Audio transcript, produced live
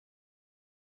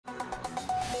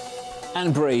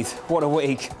And breathe. What a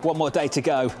week. One more day to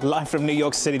go. Live from New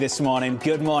York City this morning.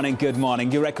 Good morning, good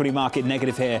morning. Your equity market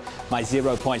negative here by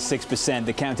 0.6%.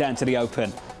 The countdown to the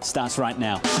open starts right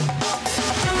now.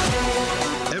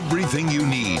 Everything you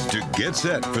need to get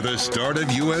set for the start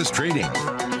of U.S. trading.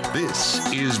 This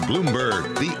is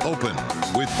Bloomberg The Open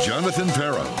with Jonathan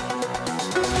Ferro.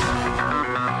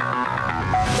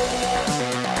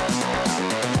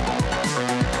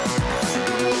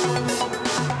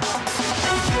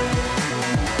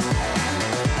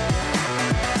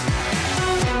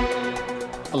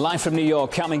 Live from New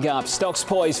York coming up. Stocks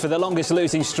poised for the longest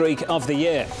losing streak of the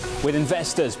year, with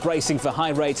investors bracing for high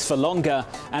rates for longer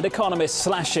and economists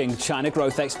slashing China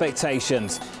growth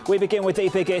expectations. We begin with the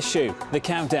big issue, the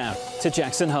countdown to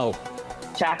Jackson Hole.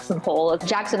 Jackson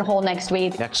Hole next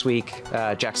week. Next week,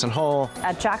 Jackson Hole.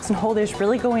 At Jackson Hole, there's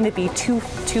really going to be two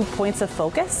points of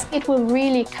focus. It will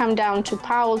really come down to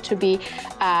Powell to be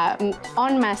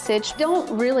on message. Don't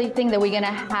really think that we're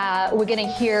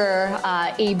gonna hear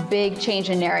a big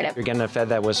change in narrative. You're getting a Fed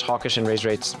that was hawkish and raised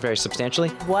rates very substantially.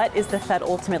 What is the Fed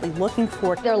ultimately looking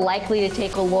for? They're likely to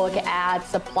take a look at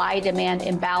supply-demand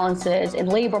imbalances in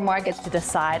labor markets to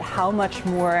decide how much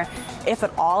more, if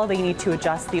at all, they need to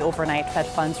adjust the overnight Fed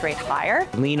funds rate higher.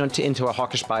 Lean into a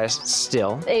hawkish bias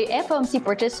still. A FOMC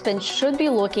participant should be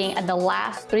looking at the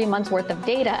last 3 months worth of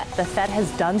data. The Fed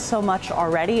has done so much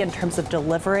already in terms of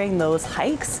delivering those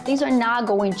hikes. These are not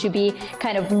going to be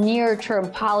kind of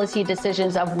near-term policy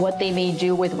decisions of what they may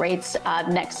do with rates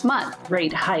next month.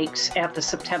 Rate hikes at the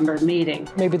September meeting.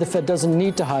 Maybe the Fed doesn't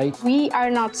need to hike. We are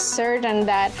not certain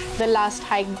that the last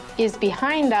hike is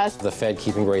behind us. The Fed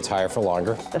keeping rates higher for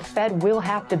longer. The Fed will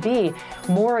have to be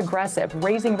more aggressive,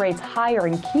 raising rates higher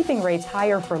and keeping rates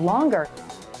higher for longer.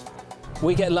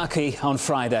 We get lucky on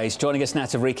Fridays. Joining us now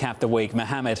to recap the week,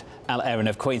 Mohammed Al-Erin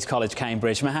of Queen's College,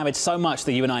 Cambridge. Mohammed, so much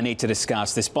that you and I need to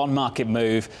discuss. This bond market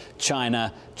move,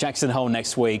 China, Jackson Hole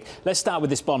next week. Let's start with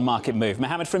this bond market move.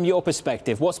 Mohammed, from your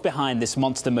perspective, what's behind this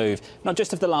monster move, not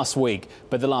just of the last week,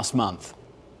 but the last month?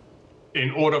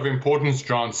 In order of importance,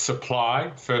 John,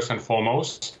 supply, first and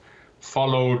foremost,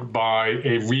 followed by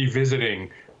a revisiting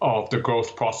of the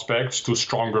growth prospects to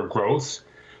stronger growth,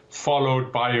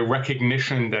 followed by a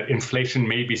recognition that inflation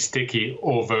may be sticky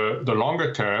over the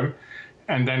longer term.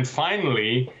 And then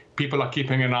finally, people are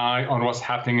keeping an eye on what's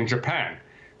happening in Japan.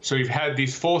 So you've had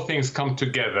these four things come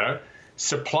together.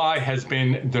 Supply has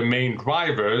been the main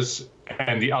drivers,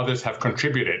 and the others have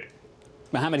contributed.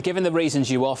 Mohammed, given the reasons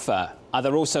you offer, are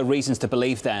there also reasons to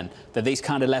believe then that these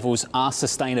kind of levels are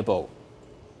sustainable?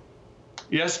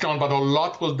 Yes, John, but a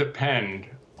lot will depend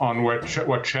on what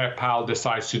Chair Powell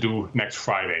decides to do next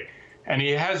Friday. And he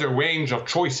has a range of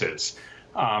choices.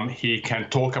 He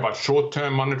can talk about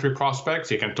short-term monetary prospects,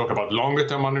 he can talk about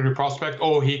longer-term monetary prospects,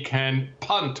 or he can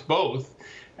punt both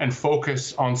and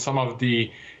focus on some of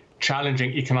the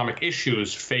challenging economic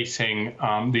issues facing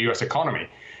the U.S. economy.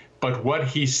 But what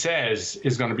he says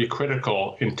is going to be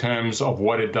critical in terms of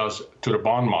what it does to the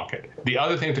bond market. The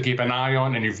other thing to keep an eye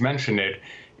on, and you've mentioned it,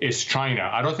 is China.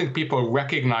 I don't think people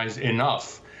recognize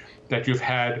enough that you've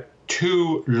had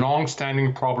two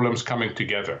long-standing problems coming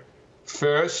together.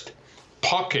 First,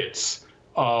 pockets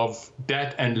of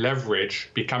debt and leverage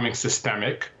becoming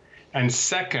systemic. And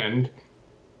second,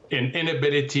 an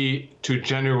inability to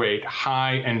generate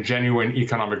high and genuine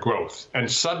economic growth.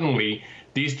 And suddenly,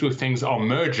 these two things are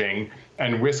merging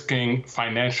and risking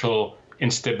financial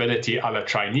instability a la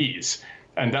Chinese.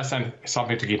 And that's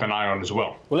something to keep an eye on as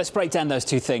well. Well, let's break down those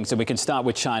two things, and we can start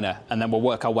with China, and then we'll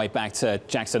work our way back to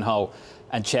Jackson Hole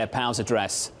and Chair Powell's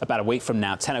address about a week from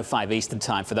now, 10:05 Eastern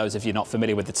Time. For those of you not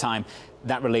familiar with the time,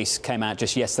 that release came out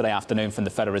just yesterday afternoon from the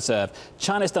Federal Reserve.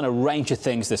 China's done a range of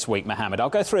things this week, Mohammed. I'll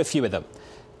go through a few of them.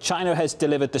 China has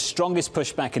delivered the strongest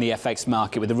pushback in the FX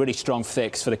market with a really strong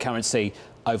fix for the currency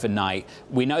overnight.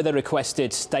 We know they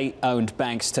requested state-owned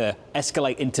banks to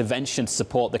escalate intervention to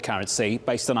support the currency,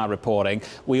 based on our reporting.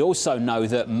 We also know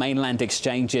that mainland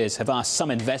exchanges have asked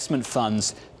some investment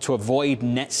funds to avoid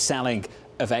net selling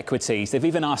of equities. They've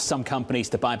even asked some companies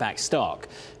to buy back stock.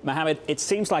 Mohammed, it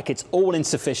seems like it's all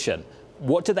insufficient.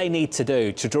 What do they need to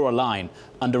do to draw a line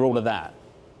under all of that?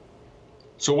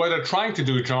 So what they're trying to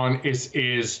do, John,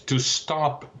 is to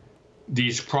stop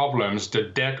these problems, the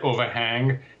debt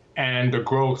overhang and the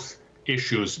growth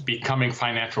issues becoming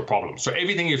financial problems. So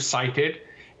everything you've cited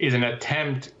is an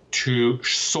attempt to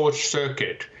short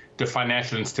circuit the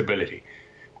financial instability.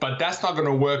 But that's not going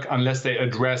to work unless they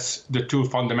address the two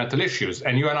fundamental issues.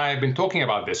 And you and I have been talking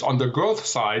about this. On the growth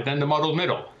side, then the muddled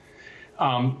middle.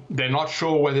 They're not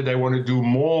sure whether they want to do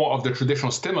more of the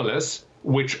traditional stimulus,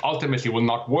 which ultimately will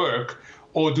not work,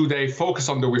 Or do they focus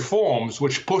on the reforms,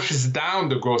 which pushes down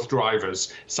the growth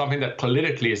drivers, something that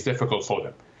politically is difficult for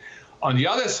them? On the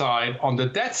other side, on the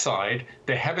debt side,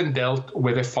 they haven't dealt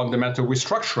with a fundamental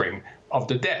restructuring of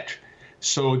the debt.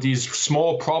 So these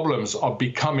small problems are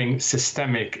becoming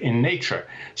systemic in nature.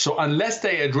 So unless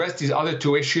they address these other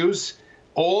two issues,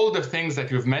 all the things that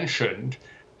you've mentioned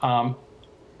are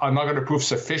not going to prove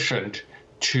sufficient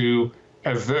to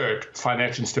avert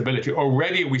financial instability.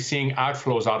 Already we're seeing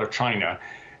outflows out of China,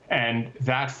 and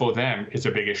that for them is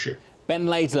a big issue. Ben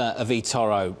Laidler of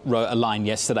eToro wrote a line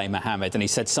yesterday, Mohammed, and he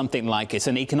said something like, it's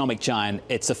an economic giant,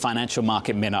 it's a financial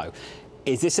market minnow.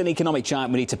 Is this an economic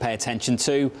giant we need to pay attention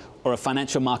to, or a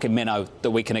financial market minnow that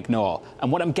we can ignore?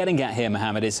 And what I'm getting at here,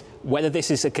 Mohammed, is whether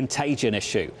this is a contagion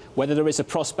issue, whether there is a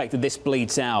prospect that this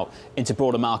bleeds out into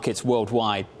broader markets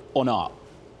worldwide or not.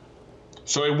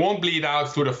 So it won't bleed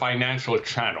out through the financial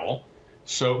channel,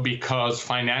 because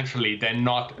financially they're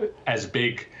not as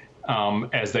big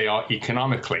as they are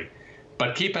economically.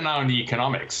 But keep an eye on the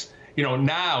economics.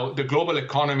 Now the global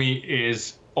economy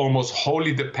is almost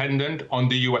wholly dependent on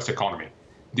the U.S. economy.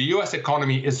 The U.S.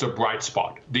 economy is the bright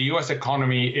spot. The U.S.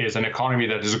 economy is an economy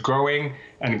that is growing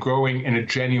and growing in a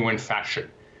genuine fashion.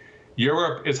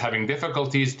 Europe is having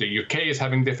difficulties. The UK is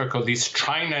having difficulties.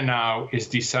 China now is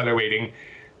decelerating.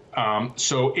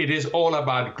 So it is all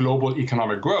about global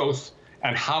economic growth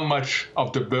and how much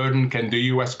of the burden can the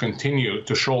U.S. continue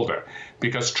to shoulder,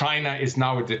 because China is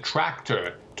now a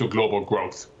detractor to global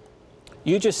growth.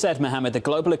 You just said, Mohammed, the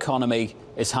global economy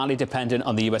is highly dependent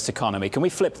on the U.S. economy. Can we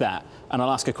flip that? And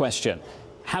I'll ask a question.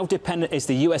 How dependent is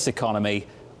the U.S. economy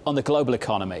on the global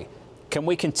economy? Can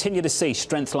we continue to see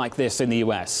strength like this in the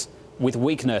U.S. with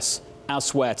weakness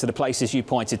elsewhere to the places you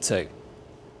pointed to?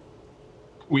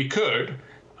 We could.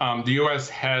 The U.S.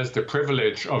 has the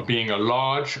privilege of being a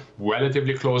large,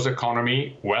 relatively closed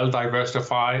economy,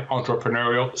 well-diversified,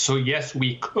 entrepreneurial. So yes,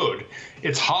 we could.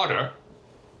 It's harder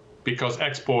because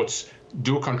exports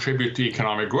do contribute to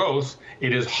economic growth.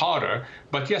 It is harder,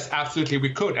 but yes, absolutely we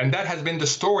could. And that has been the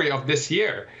story of this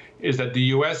year, is that the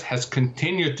U.S. has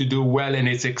continued to do well and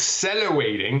it's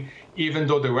accelerating, even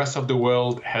though the rest of the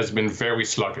world has been very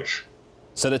sluggish.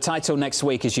 So the title next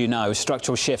week, as you know,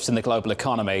 Structural Shifts in the Global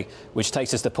Economy, which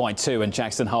takes us to point two, and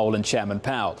Jackson Hole and Chairman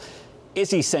Powell.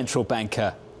 Is he central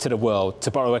banker to the world?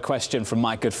 To borrow a question from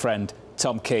my good friend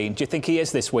Tom Keene, do you think he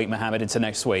is this week, Mohammed, into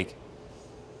next week?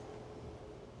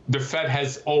 The Fed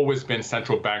has always been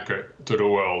central banker to the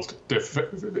world.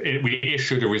 We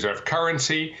issue the reserve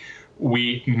currency.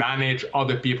 We manage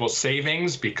other people's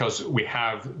savings because we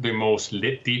have the most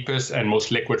deepest and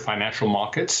most liquid financial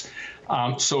markets.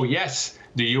 So yes,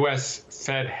 the U.S.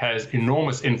 Fed has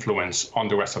enormous influence on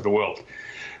the rest of the world.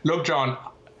 Look, John,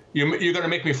 you're going to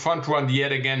make me front run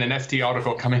yet again an FT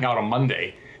article coming out on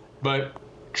Monday. But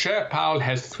Chair Powell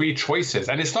has three choices,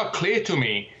 and it's not clear to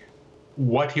me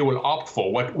what he will opt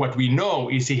for. What we know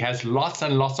is he has lots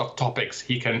and lots of topics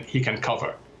he can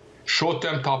cover.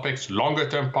 Short-term topics,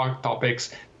 longer-term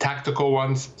topics, tactical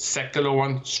ones, sectoral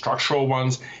ones, structural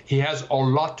ones. He has a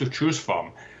lot to choose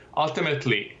from.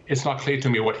 Ultimately, it's not clear to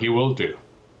me what he will do.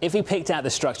 If he picked out the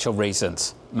structural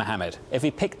reasons, Mohammed, if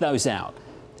he picked those out,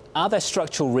 are there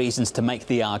structural reasons to make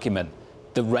the argument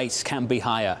the rates can be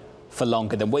higher for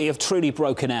longer than we have truly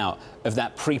broken out of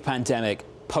that pre-pandemic,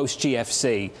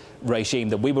 post-GFC regime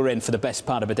that we were in for the best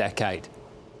part of a decade?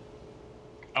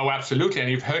 Oh, absolutely. And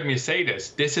you've heard me say this.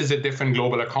 This is a different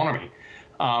global economy.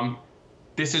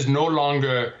 This is no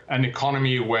longer an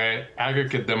economy where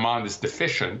aggregate demand is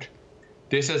deficient.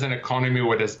 This is an economy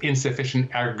where there's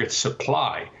insufficient aggregate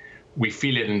supply. We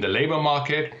feel it in the labor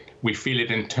market. We feel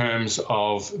it in terms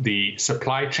of the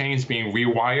supply chains being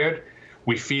rewired.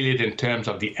 We feel it in terms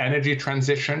of the energy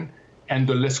transition, and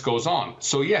the list goes on.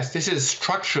 So yes, this is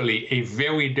structurally a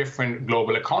very different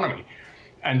global economy.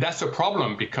 And that's a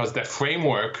problem because that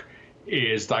framework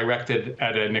is directed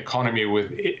at an economy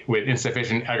with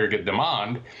insufficient aggregate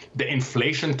demand. The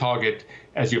inflation target,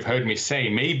 as you've heard me say,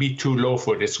 may be too low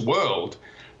for this world.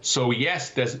 So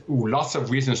yes, there's lots of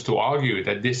reasons to argue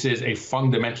that this is a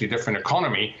fundamentally different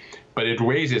economy, but it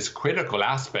raises critical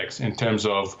aspects in terms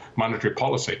of monetary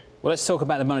policy. Well, let's talk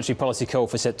about the monetary policy call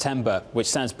for September, which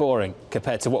sounds boring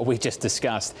compared to what we just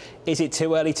discussed. Is it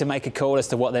too early to make a call as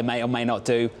to what they may or may not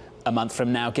do a month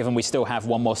from now, given we still have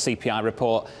one more CPI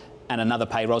report and another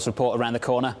payrolls report around the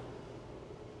corner?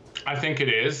 I think it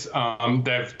is.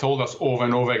 They've told us over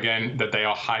and over again that they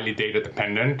are highly data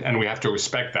dependent, and we have to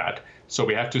respect that. So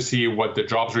we have to see what the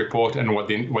jobs report and what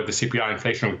the CPI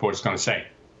inflation report is going to say.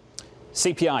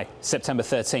 CPI, September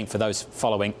 13th, for those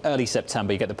following early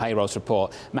September, you get the payrolls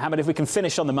report. Mohammed, if we can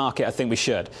finish on the market, I think we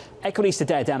should. Equities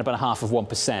today are down about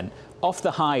 0.5%, off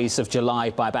the highs of July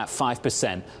by about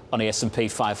 5% on the S&P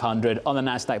 500, on the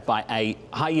Nasdaq by 8%.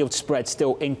 High yield spread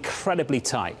still incredibly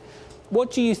tight.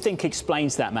 What do you think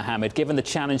explains that, Mohammed, given the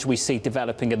challenge we see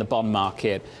developing in the bond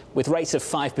market, with rates of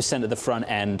 5% at the front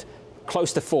end,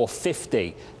 close to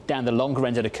 450 down the longer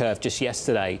end of the curve just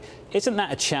yesterday? Isn't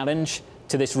that a challenge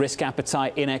to this risk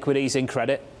appetite in equities, in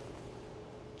credit?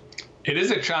 It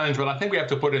is a challenge, but I think we have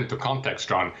to put it into context,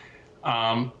 John.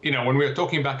 When we were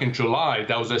talking back in July,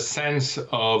 there was a sense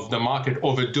of the market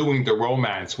overdoing the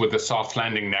romance with the soft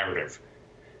landing narrative.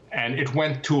 And it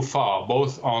went too far,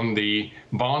 both on the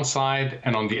bond side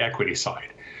and on the equity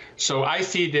side. So I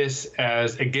see this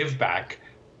as a give back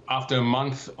after a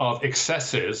month of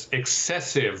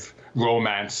excessive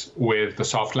romance with the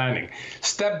soft landing.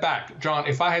 Step back, John,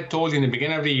 if I had told you in the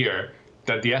beginning of the year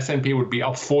that the S&P would be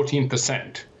up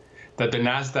 14%, that the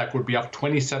Nasdaq would be up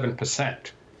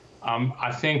 27%,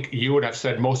 I think you would have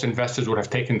said most investors would have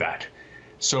taken that.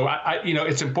 So,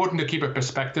 it's important to keep a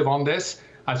perspective on this.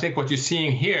 I think what you're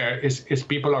seeing here is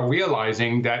people are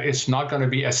realizing that it's not going to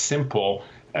be as simple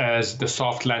as the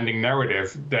soft landing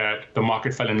narrative that the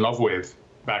market fell in love with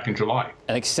back in July.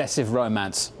 An excessive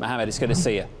romance. Mohammed, it's good to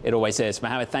see you. It always is.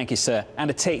 Mohammed, thank you, sir. And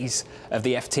a tease of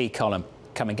the FT column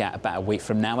coming out about a week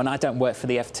from now. And I don't work for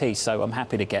the FT, so I'm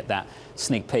happy to get that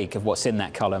sneak peek of what's in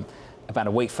that column about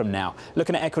a week from now.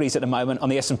 Looking at equities at the moment on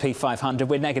the S&P 500,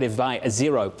 we're negative by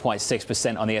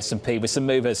 0.6% on the S&P with some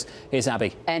movers. Here's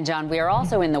Abby. And John, we are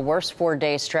also in the worst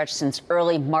 4-day stretch since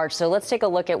early March. So let's take a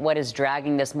look at what is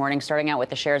dragging this morning, starting out with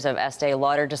the shares of Estee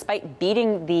Lauder. Despite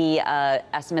beating the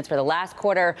estimates for the last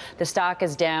quarter, the stock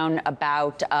is down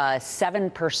about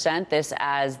 7%. This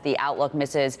as the outlook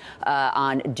misses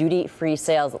on duty-free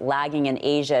sales lagging in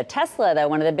Asia. Tesla, though,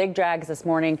 one of the big drags this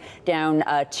morning, down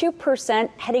 2%,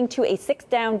 heading to a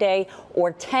 6-down day,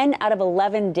 or 10 out of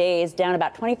 11 days, down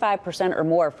about 25% or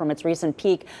more from its recent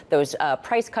peak. Those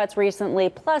price cuts recently,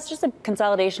 plus just a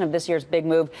consolidation of this year's big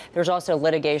move. There's also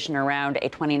litigation around a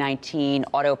 2019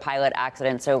 autopilot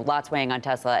accident, so lots weighing on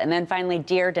Tesla. And then finally,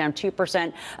 Deere down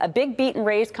 2%. A big beat and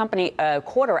raise company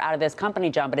quarter out of this company,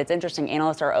 John, but it's interesting.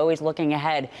 Analysts are always looking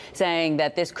ahead, saying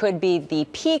that this could be the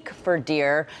peak for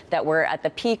Deere, that we're at the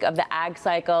peak of the ag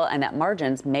cycle and that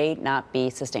margins may not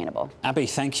be sustainable. Abby,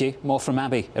 thank you. More from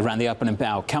Abby around the opening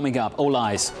bell. Coming up, all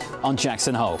eyes on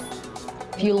Jackson Hole.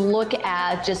 If you look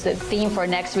at just the theme for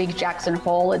next week, Jackson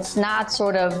Hole, it's not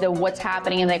sort of the what's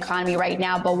happening in the economy right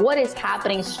now, but what is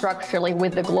happening structurally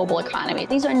with the global economy.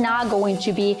 These are not going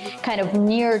to be kind of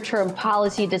near-term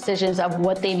policy decisions of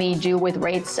what they may do with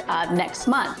rates next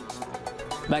month.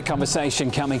 That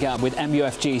conversation coming up with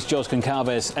MUFG's George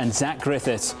Goncalves and Zach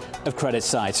Griffiths of Credit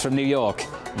Sites from New York.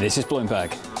 This is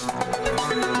Bloomberg.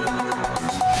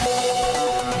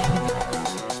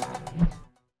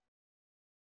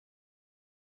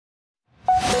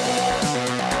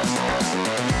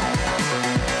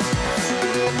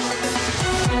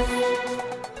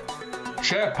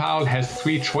 Chair Powell has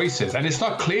three choices, and it's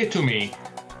not clear to me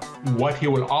what he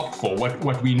will opt for.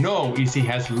 What we know is he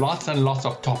has lots and lots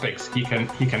of topics he can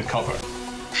cover.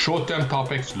 Short-term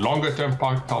topics, longer-term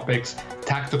topics,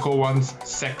 tactical ones,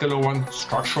 sectoral ones,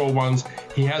 structural ones.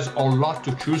 He has a lot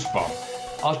to choose from.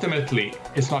 Ultimately,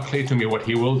 it's not clear to me what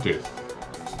he will do.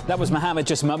 That was Mohammed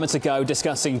just moments ago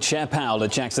discussing Chair Powell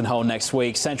at Jackson Hole next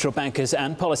week. Central bankers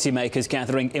and policymakers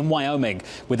gathering in Wyoming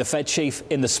with the Fed chief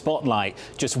in the spotlight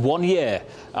just 1 year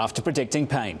after predicting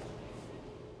pain.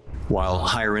 While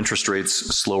higher interest rates,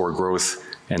 slower growth,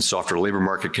 and softer labor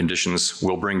market conditions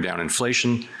will bring down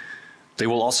inflation, they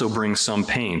will also bring some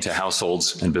pain to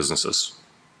households and businesses.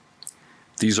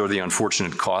 These are the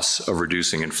unfortunate costs of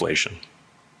reducing inflation.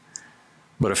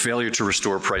 But a failure to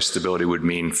restore price stability would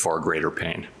mean far greater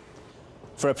pain.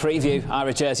 For a preview,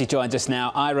 Ira Jersey joins us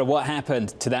now. Ira, what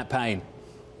happened to that pain?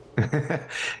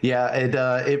 Yeah,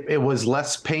 it was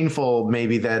less painful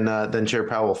maybe than Chair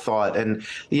Powell thought. And,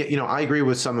 I agree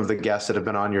with some of the guests that have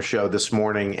been on your show this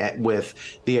morning with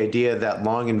the idea that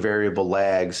long and variable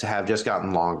lags have just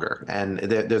gotten longer. And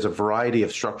there's a variety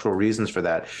of structural reasons for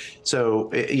that. So,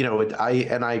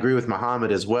 I agree with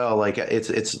Mohammed as well. Like it's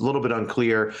a little bit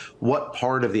unclear what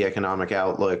part of the economic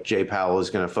outlook Jay Powell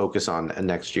is going to focus on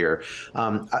next year.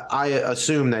 I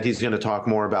assume that he's going to talk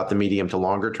more about the medium to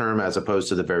longer term as opposed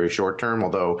to the very short term,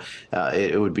 although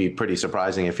it would be pretty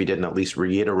surprising if he didn't at least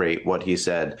reiterate what he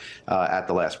said at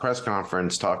the last press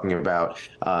conference, talking about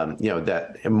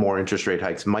that more interest rate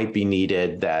hikes might be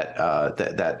needed,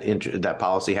 that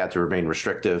policy had to remain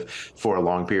restrictive for a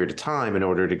long period of time in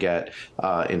order to get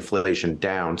inflation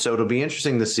down. So it'll be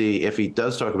interesting to see if he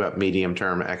does talk about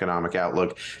medium-term economic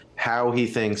outlook, how he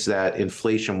thinks that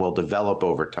inflation will develop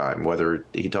over time, whether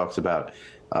he talks about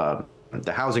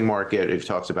the housing market, if he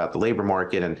talks about the labor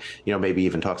market, and maybe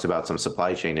even talks about some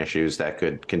supply chain issues that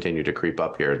could continue to creep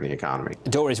up here in the economy. The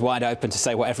door is wide open to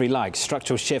say whatever he likes.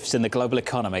 Structural shifts in the global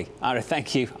economy. Ira,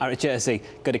 thank you. Ira Jersey,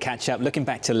 good to catch up. Looking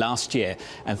back to last year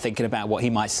and thinking about what he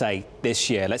might say this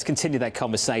year. Let's continue that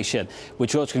conversation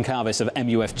with George Goncalves of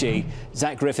MUFG,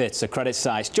 Zach Griffiths of Credit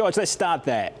Size. George, let's start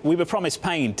there. We were promised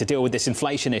pain to deal with this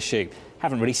inflation issue.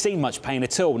 Haven't really seen much pain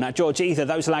at all. Now, George, either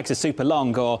those lags are super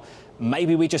long or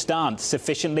maybe we just aren't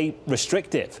sufficiently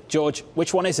restrictive. George,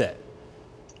 which one is it?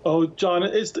 Oh, John,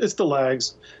 it's the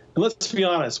lags. And let's be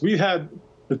honest, we had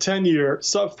the 10-year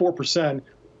sub 4%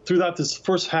 throughout this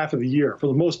first half of the year for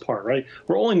the most part, right?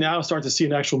 We're only now starting to see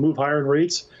an actual move higher in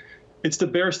rates. It's the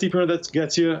bear steepener that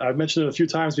gets you. I've mentioned it a few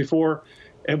times before.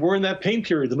 And we're in that pain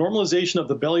period. The normalization of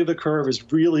the belly of the curve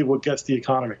is really what gets the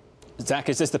economy. Zach,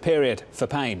 is this the period for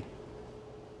pain?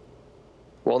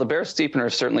 Well, the bear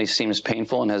steepener certainly seems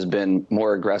painful and has been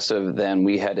more aggressive than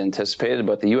we had anticipated,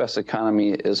 but the U.S.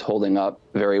 economy is holding up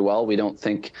very well. We don't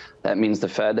think that means the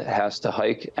Fed has to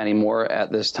hike anymore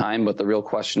at this time, but the real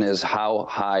question is how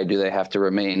high do they have to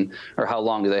remain, or how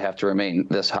long do they have to remain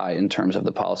this high in terms of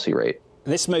the policy rate?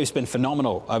 This move's been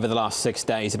phenomenal over the last 6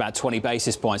 days, about 20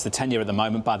 basis points. The 10-year at the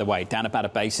moment, by the way, down about a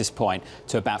basis point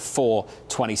to about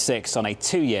 4.26 on a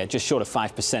 2-year, just short of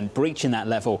 5%, breaching that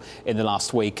level in the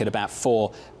last week at about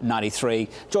 4.93.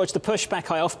 George, the pushback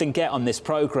I often get on this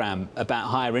program about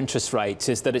higher interest rates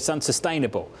is that it's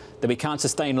unsustainable, that we can't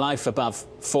sustain life above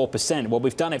 4%. Well,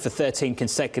 we've done it for 13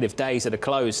 consecutive days at a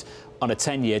close on a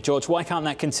 10-year. George, why can't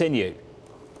that continue?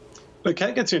 It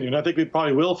can continue, and I think we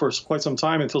probably will for quite some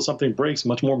time until something breaks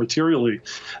much more materially.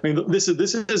 I mean, this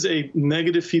is a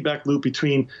negative feedback loop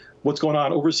between what's going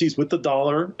on overseas with the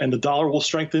dollar, and the dollar will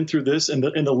strengthen through this, and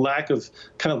the lack of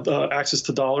kind of access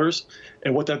to dollars,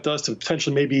 and what that does to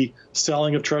potentially maybe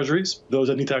selling of treasuries, those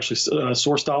that need to actually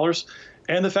source dollars,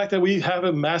 and the fact that we have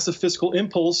a massive fiscal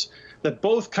impulse that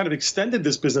both kind of extended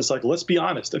this business cycle. Let's be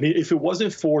honest. I mean, if it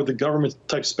wasn't for the government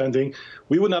type spending,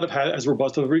 we would not have had as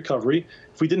robust of a recovery.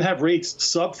 If we didn't have rates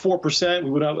sub 4%, we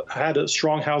would have had a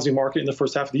strong housing market in the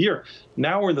first half of the year.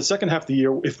 Now we're in the second half of the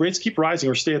year. If rates keep rising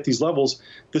or stay at these levels,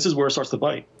 this is where it starts to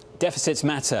bite. Deficits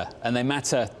matter, and they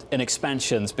matter in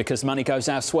expansions because money goes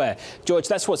elsewhere. George,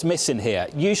 that's what's missing here.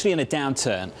 Usually in a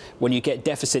downturn, when you get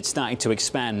deficits starting to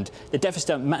expand, the deficits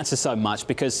don't matter so much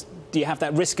because you have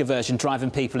that risk aversion driving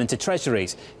people into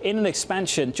treasuries. In an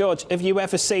expansion, George, have you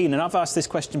ever seen, and I've asked this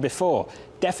question before,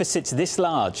 deficits this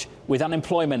large with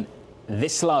unemployment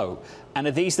this low? And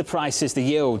are these the prices, the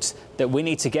yields that we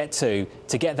need to get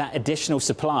get that additional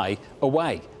supply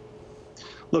away?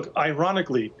 Look,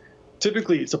 ironically,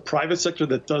 typically it's a private sector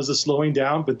that does the slowing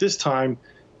down, but this time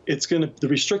it's going to, the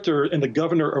restrictor and the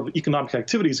governor of economic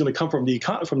activity is going to come from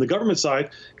the government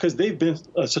side, because they've been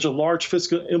such a large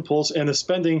fiscal impulse and the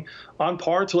spending on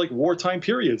par to like wartime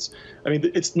periods. I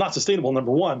mean, it's not sustainable,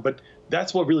 number one, but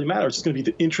that's what really matters. It's going to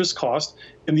be the interest cost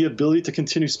and the ability to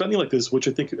continue spending like this, which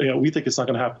I think, we think it's not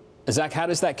going to happen. Zach, how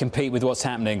does that compete with what's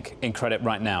happening in credit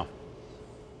right now?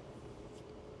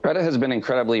 Credit has been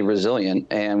incredibly resilient,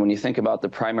 and when you think about the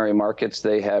primary markets,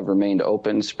 they have remained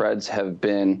open. Spreads have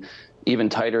been even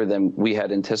tighter than we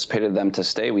had anticipated them to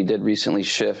stay. We did recently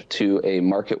shift to a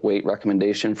market weight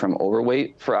recommendation from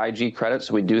overweight for IG credit,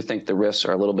 so we do think the risks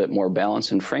are a little bit more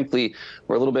balanced, and frankly,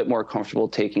 we're a little bit more comfortable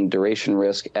taking duration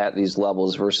risk at these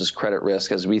levels versus credit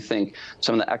risk, as we think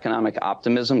some of the economic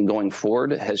optimism going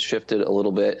forward has shifted a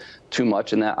little bit too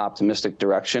much in that optimistic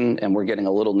direction, and we're getting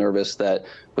a little nervous that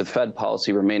with Fed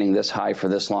policy remaining this high for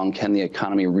this long, can the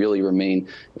economy really remain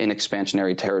in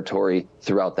expansionary territory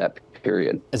throughout that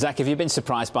period? Zach, have you been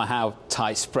surprised by how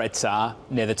tight spreads are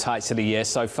near the tights of the year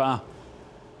so far?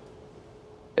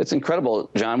 It's incredible,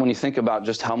 John, when you think about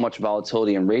just how much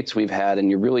volatility in rates we've had,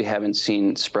 and you really haven't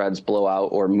seen spreads blow out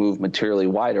or move materially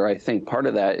wider. I think part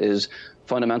of that is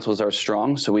fundamentals are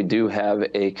strong, so we do have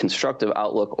a constructive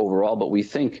outlook overall, but we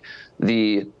think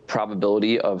the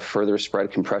probability of further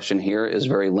spread compression here is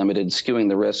very limited, skewing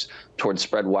the risk towards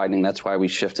spread widening. That's why we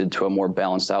shifted to a more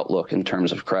balanced outlook in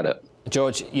terms of credit.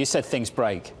 George, you said things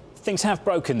break. Things have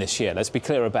broken this year. Let's be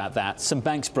clear about that. Some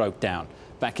banks broke down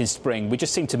back in spring. We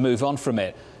just seem to move on from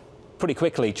it. pretty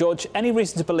quickly. George, any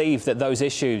reason to believe that those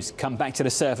issues come back to the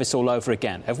surface all over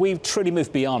again? Have we truly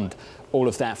moved beyond all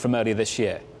of that from earlier this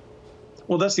year?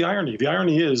 Well, that's the irony. The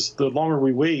irony is the longer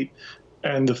we wait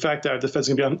and the fact that the Fed's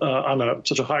going to be on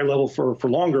such a high level for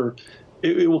longer,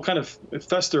 it will kind of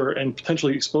fester and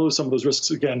potentially expose some of those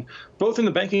risks again, both in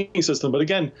the banking system. But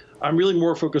again, I'm really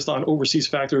more focused on overseas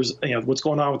factors, what's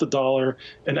going on with the dollar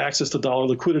and access to dollar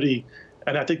liquidity.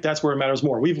 And I think that's where it matters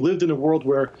more. We've lived in a world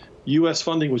where U.S.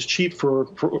 funding was cheap for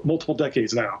multiple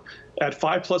decades now. At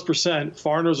 5+%,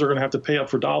 foreigners are going to have to pay up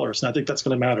for dollars. And I think that's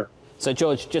going to matter. So,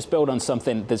 George, just build on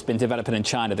something that's been developing in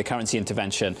China, the currency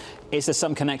intervention. Is there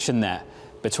some connection there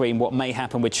between what may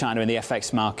happen with China in the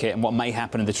FX market and what may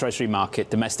happen in the Treasury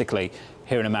market domestically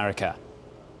here in America?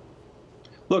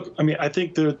 Look, I mean, I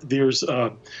think there's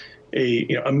a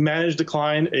managed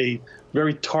decline, a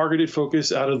very targeted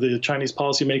focus out of the Chinese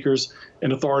policymakers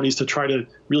and authorities to try to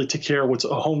really take care of what's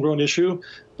a homegrown issue.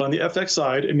 But on the FX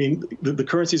side, I mean, the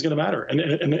currency is going to matter.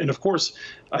 And of course,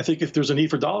 I think if there's a need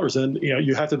for dollars, then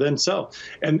you have to then sell.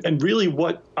 And really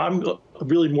what I'm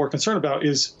really more concerned about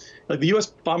is like the U.S.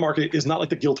 bond market is not like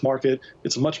the gilt market.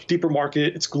 It's a much deeper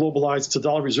market. It's globalized. It's a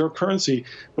dollar reserve currency.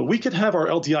 But we could have our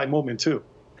LDI moment, too.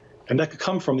 And that could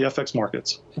come from the FX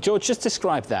markets. George, just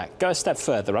describe that. Go a step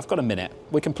further. I've got a minute.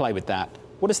 We can play with that.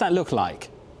 What does that look like?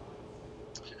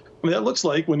 I mean, that looks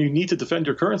like when you need to defend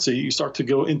your currency, you start to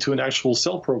go into an actual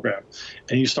sell program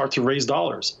and you start to raise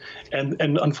dollars. And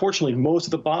unfortunately, most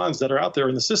of the bonds that are out there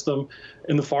in the system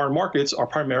in the foreign markets are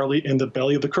primarily in the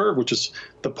belly of the curve, which is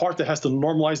the part that has to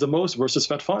normalize the most versus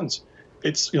Fed funds.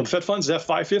 It's, the Fed funds is at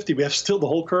 550. We have still the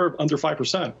whole curve under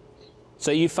 5%.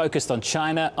 So you focused on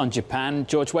China, on Japan.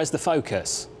 George, where's the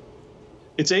focus?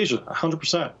 It's Asia,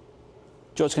 100%.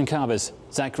 George Concavas,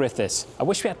 Zach Griffiths. I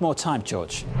wish we had more time,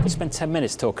 George. We spent 10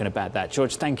 minutes talking about that.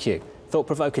 George, thank you.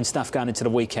 Thought-provoking stuff going into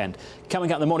the weekend.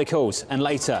 Coming up, the morning calls, and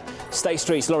later, State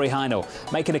Street's Laurie Heinel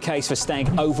making a case for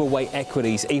staying overweight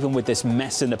equities, even with this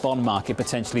mess in the bond market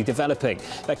potentially developing.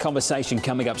 That conversation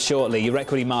coming up shortly. Your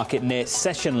equity market near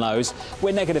session lows.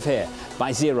 We're negative here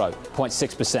by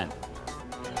 0.6%.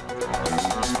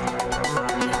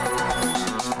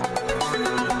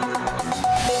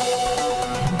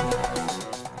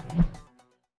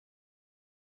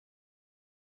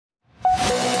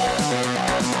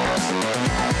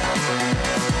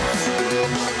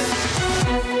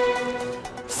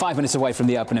 5 minutes away from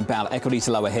the opening bell. Equities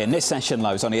lower here. This session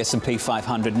lows on the S&P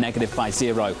 500 negative by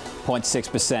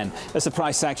 0.6%. That's the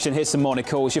price action. Here's some morning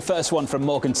calls. Your first one from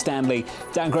Morgan Stanley,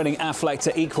 downgrading Aflac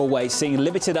to equal weight, seeing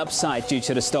limited upside due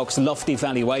to the stock's lofty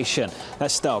valuation.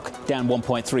 That stock down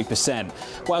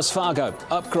 1.3%. Wells Fargo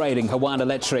upgrading Hawaiian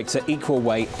Electric to equal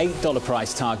weight, $8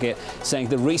 price target, saying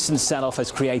the recent sell-off has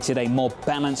created a more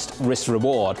balanced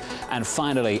risk-reward. And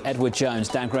finally, Edward Jones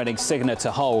downgrading Cigna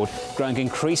to hold, growing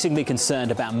increasingly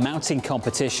concerned about mounting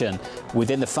competition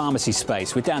within the pharmacy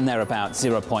space. We're down there about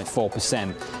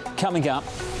 0.4%. Coming up,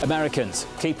 Americans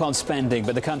keep on spending,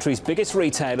 but the country's biggest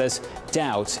retailers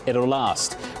doubt it'll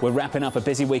last. We're wrapping up a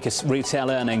busy week of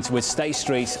retail earnings with State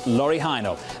Street's Laurie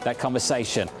Heinel. That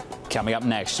conversation coming up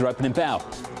next. Your opening bell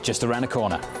just around the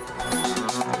corner.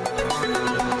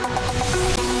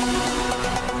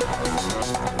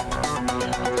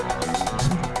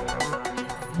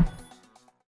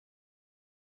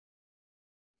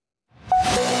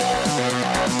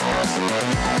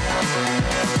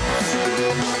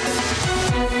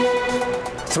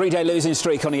 Three-day losing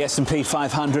streak on the S&P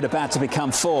 500 about to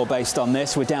become 4 based on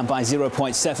this. We're down by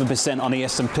 0.7% on the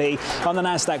S&P. On the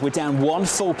Nasdaq, we're down 1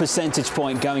 full percentage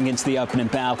point going into the opening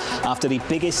bell after the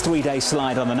biggest three-day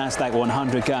slide on the Nasdaq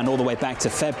 100 going all the way back to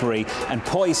February, and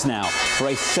poised now for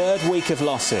a third week of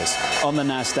losses on the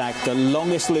Nasdaq, the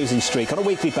longest losing streak on a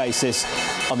weekly basis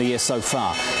on the year so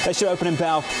far. That's your opening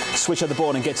bell. Switch on the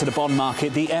board and get to the bond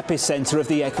market. The epicenter of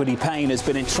the equity pain has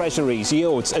been in treasuries.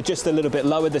 Yields are just a little bit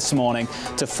lower this morning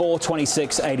to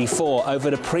 426.84. Over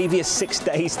the previous 6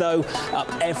 days, though,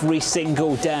 up every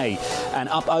single day, and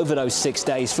up over those 6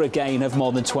 days for a gain of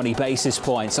more than 20 basis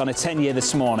points. On a 10-year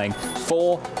this morning,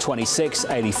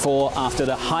 426.84 after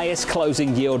the highest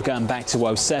closing yield going back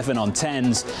to 07 on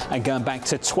 10s and going back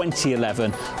to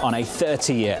 2011 on a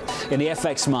 30-year. In the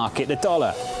FX market, the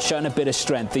dollar showing a bit of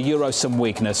strength, the euro some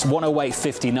weakness,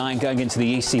 108.59 going into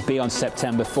the ECB on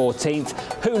September 14th.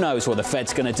 Who knows what the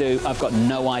Fed's going to do? I've got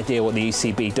no idea what the ECB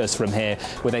ECB does from here,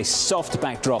 with a soft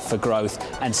backdrop for growth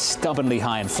and stubbornly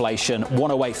high inflation,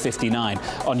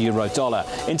 108.59 on euro dollar.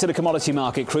 Into the commodity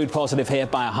market, crude positive here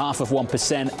by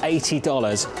 0.5%,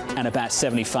 $80 and about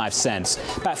 75 cents.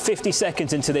 About 50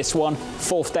 seconds into this one,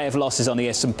 fourth day of losses on the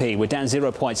S&P. We're down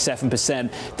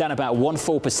 0.7%, down about 1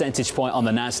 full percentage point on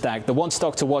the Nasdaq. The one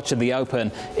stock to watch at the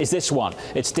open is this one.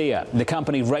 It's Deere, the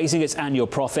company raising its annual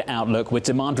profit outlook with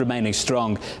demand remaining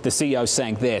strong. The CEO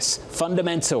saying this: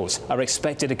 fundamentals are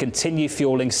expected to continue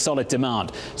fueling solid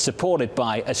demand, supported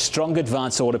by a strong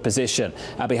advance order position.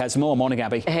 Abby has more. Morning,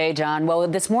 Abby. Hey, John. Well,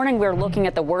 this morning we were looking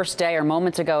at the worst day, or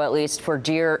moments ago at least, for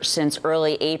Deere since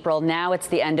early April. Now it's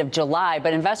the end of July,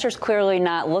 but investors clearly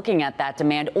not looking at that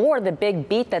demand or the big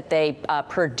beat that they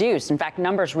produced. In fact,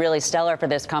 numbers really stellar for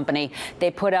this company.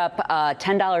 They put up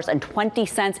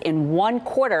 $10.20 in one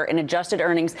quarter in adjusted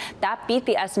earnings. That beat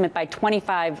the estimate by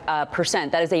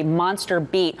 25%. That is a monster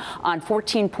beat on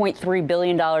 $14.3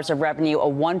 billion of revenue, a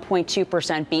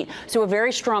 1.2% beat. So a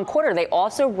very strong quarter. They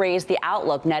also raised the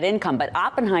outlook net income, but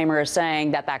Oppenheimer is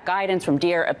saying that guidance from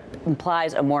Deere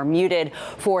implies a more muted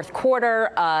fourth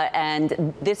quarter,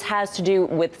 and this has to do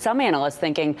with some analysts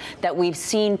thinking that we've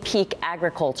seen peak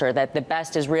agriculture, that the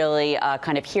best is really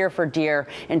kind of here for Deere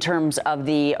in terms of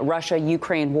the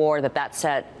Russia-Ukraine war, that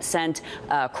sent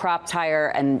crops higher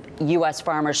and U.S.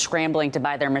 farmers scrambling to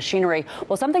buy their machinery.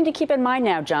 Well, something to keep in mind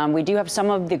now, John, we do have some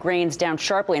of the grains down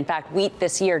sharply. In fact, wheat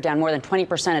this year down more than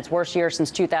 20%, its worst year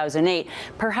since 2008.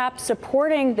 Perhaps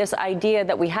supporting this idea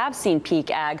that we have seen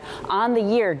peak ag on the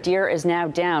year, Deere is now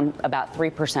down about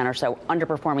 3% or so,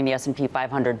 underperforming the S&P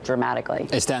 500 dramatically.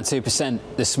 It's down 2%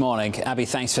 this morning. Abby,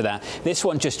 thanks for that. This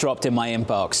one just dropped in my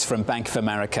inbox from Bank of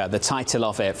America. The title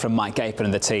of it from Mike Gapin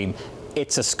and the team: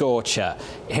 it's a scorcher.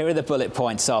 Here are the bullet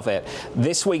points of it.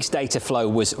 This week's data flow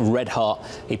was red hot.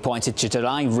 He pointed to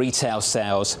July retail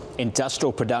sales,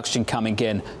 industrial production coming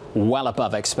in well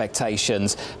above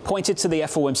expectations, pointed to the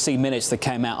FOMC minutes that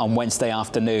came out on Wednesday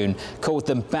afternoon, called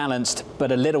them balanced but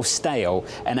a little stale,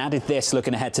 and added this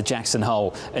looking ahead to Jackson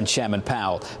Hole and Chairman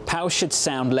Powell. Powell should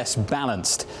sound less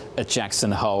balanced at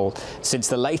Jackson Hole, since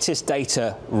the latest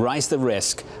data rise the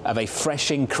risk of a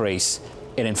fresh increase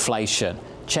in inflation.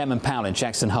 Chairman Powell in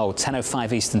Jackson Hole,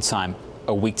 10:05 Eastern Time,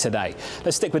 a week today.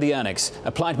 Let's stick with the earnings.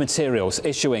 Applied Materials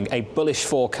issuing a bullish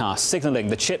forecast, signaling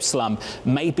the chip slump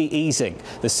may be easing.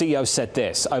 The CEO said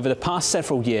this: over the past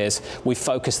several years, we've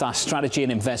focused our strategy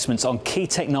and investments on key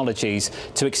technologies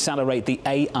to accelerate the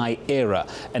AI era,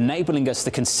 enabling us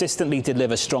to consistently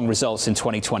deliver strong results in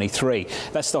 2023.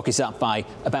 That stock is up by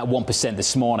about 1%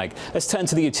 this morning. Let's turn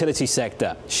to the utility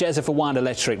sector. Shares of Hawaiian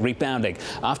Electric rebounding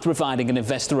after providing an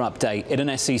investor update in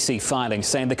an SEC filing,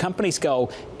 saying the company's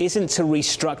goal isn't to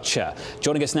restructure.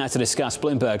 Joining us now to discuss,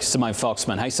 Bloomberg, Simone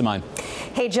Foxman. Hey, Simone.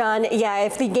 Hey, John. Yeah,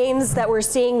 if the gains that we're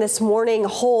seeing this morning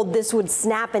hold, this would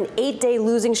snap an 8-day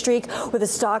losing streak, with the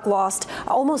stock lost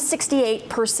almost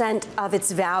 68% of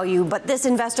its value. But this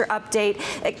investor update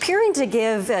appearing to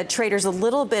give traders a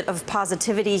little bit of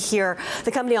positivity here.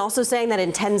 The company also saying that it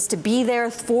intends to be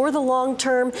there for the long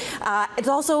term. It's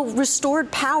also restored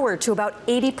power to about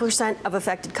 80% of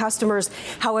affected customers.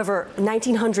 However,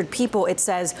 1,900 people, it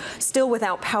says, still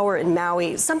without power in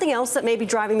Maui. Something else that may be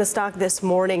driving the stock this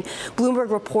morning: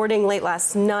 Bloomberg reporting late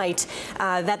last night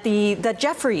that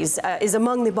Jefferies is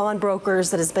among the bond brokers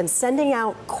that has been sending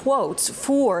out quotes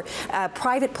for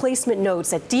private placement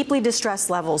notes at deeply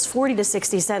distressed levels, 40 to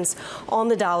 60 cents on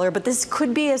the dollar. But this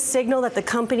could be a signal that the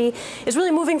company is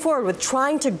really moving forward with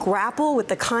trying to grapple with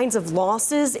the kinds of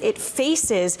losses it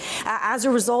faces as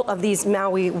a result of these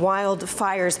Maui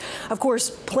wildfires. Of course,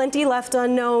 plenty left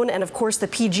unknown, and of course the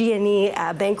PG&E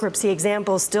bankruptcy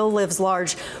example still lives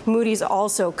large. Moody's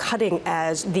also cutting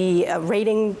as the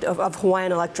rating of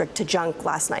Hawaiian Electric to junk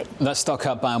last night. That stock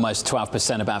up by almost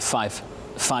 12%, about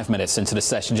five minutes into the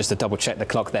session. Just to double check the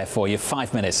clock there for you,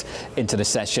 5 minutes into the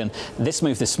session. This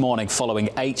move this morning following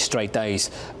 8 straight days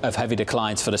of heavy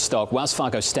declines for the stock. Wells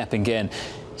Fargo stepping in,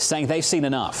 saying they've seen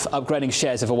enough, upgrading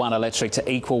shares of Hawaiian Electric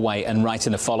to equal weight and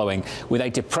writing the following: with a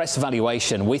depressed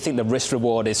valuation, we think the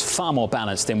risk-reward is far more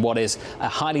balanced in what is a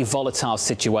highly volatile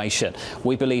situation.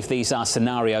 We believe these are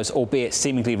scenarios, albeit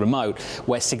seemingly remote,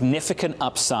 where significant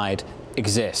upside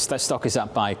exists. That stock is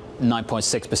up by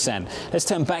 9.6%. Let's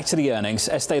turn back to the earnings.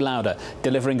 Estee Lauder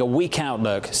delivering a weak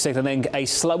outlook, signaling a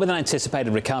slower than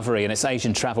anticipated recovery in its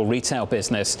Asian travel retail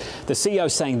business. The CEO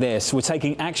saying this: we're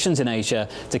taking actions in Asia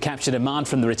to capture demand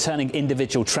from the returning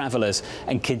individual travelers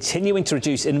and continuing to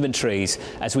reduce inventories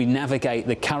as we navigate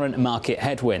the current market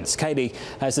headwinds. Katie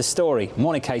has the story.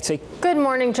 Morning, Katie. Good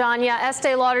morning, John. Yeah,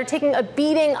 Estee Lauder taking a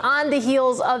beating on the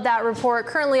heels of that report,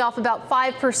 currently off about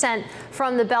 5%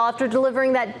 from the bell after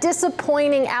delivering that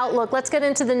disappointing outlook. Let's get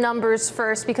into the numbers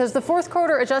first, because the fourth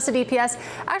quarter adjusted EPS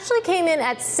actually came in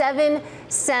at 7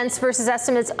 cents versus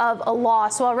estimates of a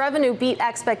loss, while revenue beat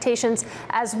expectations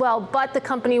as well. But the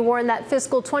company warned that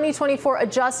fiscal 2024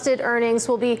 adjusted earnings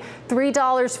will be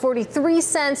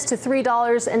 $3.43 to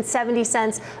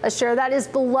 $3.70 a share. That is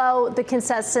below the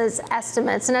consensus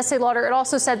estimates. And Estee Lauder, it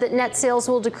also said that net sales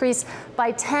will decrease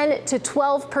by 10 to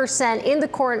 12% in the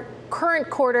current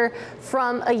quarter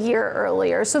from a year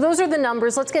earlier. So those are the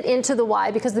numbers. Let's get into the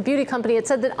why, because the beauty company had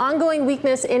said that ongoing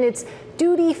weakness in its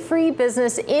duty-free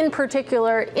business, in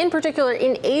particular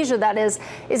in Asia, that is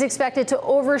expected to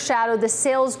overshadow the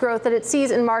sales growth that it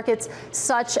sees in markets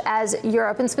such as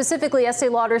Europe. And specifically, Estee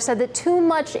Lauder said that too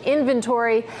much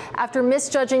inventory after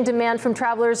misjudging demand from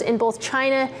travelers in both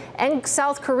China and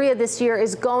South Korea this year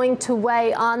is going to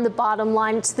weigh on the bottom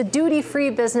line. It's the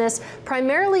duty-free business,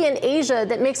 primarily in Asia,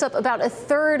 that makes up about a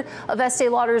third of Estee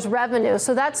Lauder's revenue.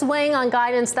 So that's weighing on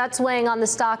guidance. That's weighing on the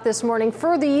stock this morning.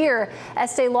 For the year,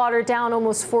 Estee Lauder down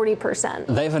almost 40%.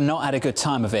 They've not had a good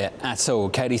time of it at all.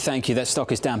 Katie, thank you. That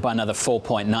stock is down by another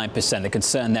 4.9%. The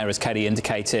concern there, as Katie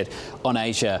indicated, on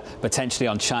Asia, potentially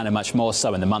on China, much more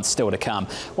so in the months still to come.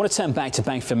 I want to turn back to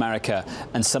Bank of America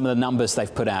and some of the numbers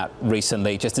they've put out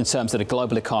recently, just in terms of the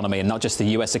global economy and not just the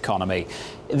US economy.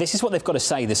 This is what they've got to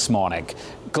say this morning.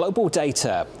 Global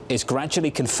data is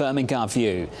gradually confirming our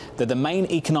view that the main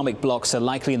economic blocks are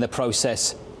likely in the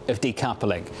process of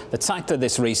decoupling. The title of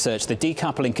this research, the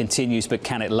decoupling continues, but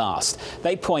can it last?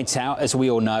 They point out, as we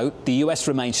all know, the US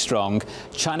remains strong,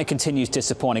 China continues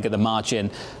disappointing at the margin,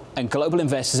 and global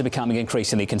investors are becoming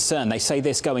increasingly concerned. They say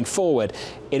this going forward: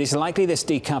 it is likely this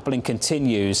decoupling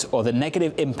continues, or the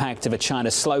negative impact of a China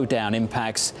slowdown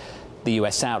impacts the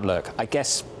US outlook. I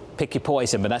guess pick your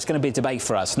poison, but that's going to be a debate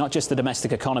for us, not just the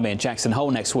domestic economy in Jackson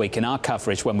Hole next week in our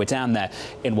coverage when we're down there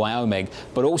in Wyoming,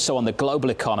 but also on the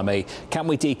global economy. Can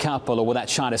we decouple, or will that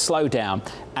China slowdown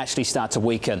actually start to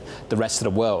weaken the rest of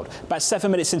the world? About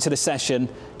 7 minutes into the session,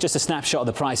 just a snapshot of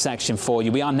the price action for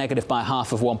you. We are negative by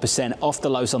 0.5% off the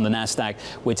lows on the NASDAQ.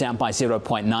 We're down by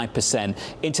 0.9%.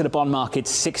 Into the bond market,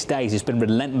 6 days. It's been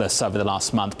relentless over the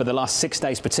last month, but the last 6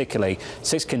 days particularly,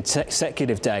 6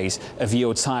 consecutive days of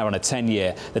yields higher on a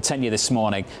 10-year. The 10-year this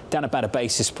morning down about a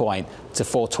basis point to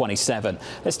 427.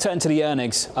 Let's turn to the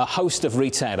earnings. A host of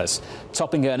retailers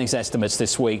topping earnings estimates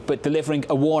this week, but delivering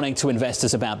a warning to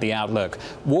investors about the outlook.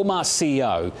 Walmart's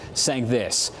CEO saying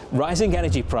this: rising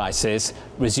energy prices,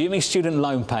 resuming student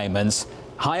loan payments,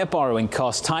 higher borrowing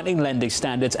costs, tightening lending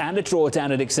standards, and a drawdown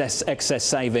in excess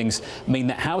savings mean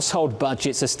that household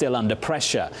budgets are still under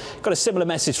pressure. Got a similar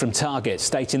message from Target,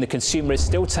 stating the consumer is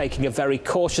still taking a very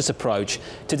cautious approach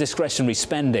to discretionary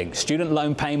spending. Student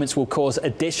loan payments will cause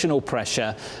additional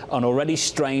pressure on already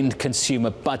strained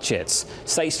consumer budgets.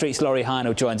 State Street's Laurie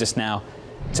Heinel joins us now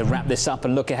to wrap this up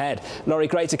and look ahead. Laurie,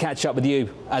 great to catch up with you,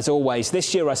 as always.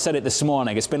 This year, I said it this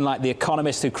morning, it's been like the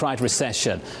economist who cried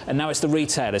recession, and now it's the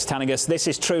retailers telling us this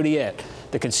is truly it.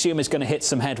 The consumer's going to hit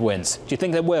some headwinds. Do you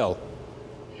think they will?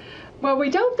 Well,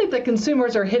 we don't think that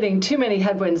consumers are hitting too many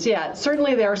headwinds yet.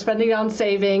 Certainly, they are spending on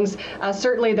savings.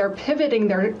 Certainly, they're pivoting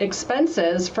their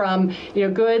expenses from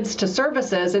goods to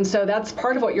services, and so that's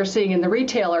part of what you're seeing in the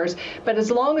retailers. But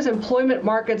as long as employment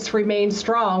markets remain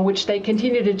strong, which they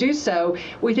continue to do so,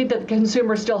 we think that the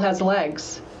consumer still has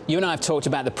legs. You and I have talked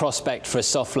about the prospect for a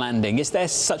soft landing. Is there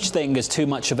such thing as too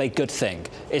much of a good thing?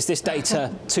 Is this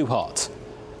data too hot?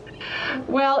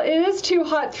 Well, it is too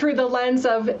hot through the lens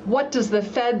of what does the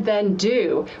Fed then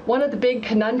do? One of the big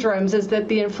conundrums is that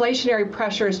the inflationary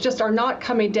pressures just are not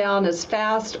coming down as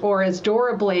fast or as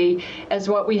durably as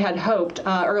what we had hoped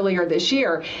earlier this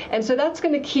year. And so that's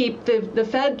going to keep the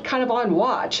Fed kind of on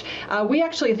watch. We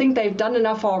actually think they've done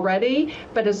enough already,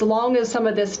 but as long as some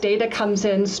of this data comes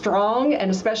in strong, and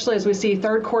especially as we see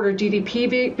third quarter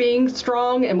GDP being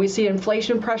strong and we see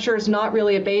inflation pressures not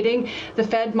really abating, the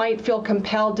Fed might feel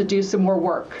compelled to do some more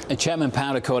work. Chairman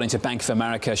Powell, according to Bank of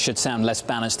America, should sound less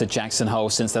balanced at Jackson Hole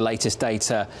since the latest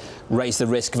data raised the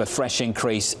risk of a fresh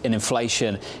increase in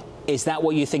inflation. Is that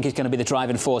what you think is going to be the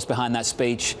driving force behind that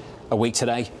speech a week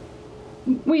today?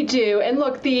 We do. And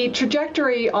look, the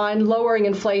trajectory on lowering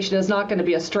inflation is not going to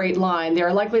be a straight line. There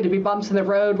are likely to be bumps in the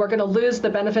road. We're going to lose the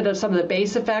benefit of some of the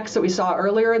base effects that we saw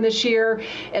earlier in this year.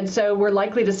 And so we're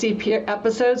likely to see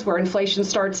episodes where inflation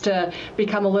starts to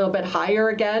become a little bit higher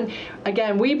again.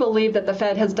 Again, we believe that the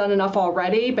Fed has done enough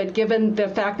already, but given the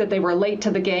fact that they were late to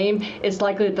the game, it's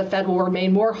likely that the Fed will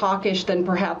remain more hawkish than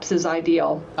perhaps is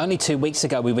ideal. Only 2 weeks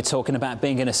ago, we were talking about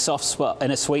being in a soft spot,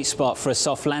 in a sweet spot for a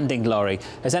soft landing, Laurie.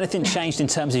 Has anything changed in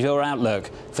terms of your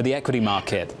outlook for the equity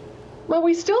market? Well,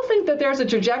 we still think that there's a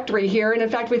trajectory here. And in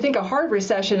fact, we think a hard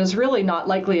recession is really not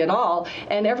likely at all.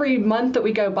 And every month that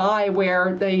we go by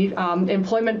where the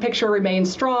employment picture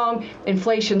remains strong,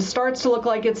 inflation starts to look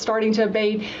like it's starting to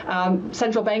abate,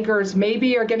 central bankers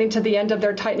maybe are getting to the end of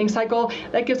their tightening cycle,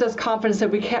 that gives us confidence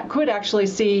that we could actually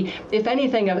see, if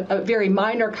anything, a very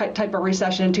minor type of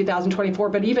recession in 2024,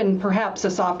 but even perhaps a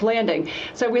soft landing.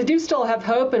 So we do still have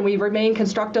hope, and we remain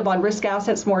constructive on risk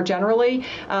assets more generally.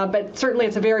 But certainly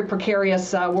it's a very precarious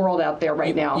world out there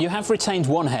right now. You have retained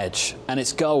one hedge, and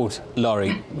it's gold,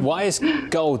 Laurie. Why is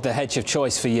gold the hedge of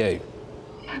choice for you?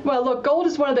 Well, look, gold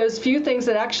is one of those few things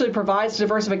that actually provides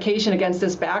diversification against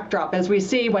this backdrop. As we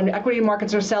see, when equity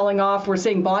markets are selling off, we're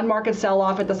seeing bond markets sell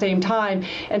off at the same time.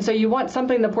 And so you want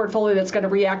something in the portfolio that's going to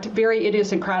react very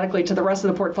idiosyncratically to the rest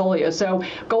of the portfolio. So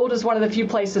gold is one of the few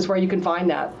places where you can find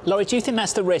that. Laurie, do you think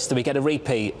that's the risk, that we get a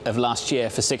repeat of last year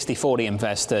for 60-40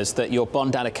 investors, that your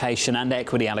bond allocation and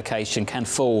equity allocation can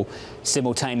fall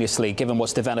simultaneously, given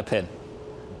what's developing?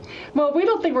 Well, we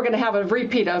don't think we're going to have a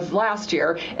repeat of last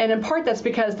year, and in part that's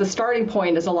because the starting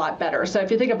point is a lot better. So if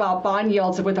you think about bond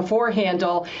yields with a 4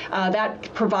 handle,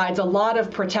 that provides a lot of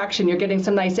protection. You're getting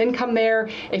some nice income there.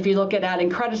 If you look at adding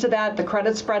credit to that, the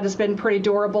credit spread has been pretty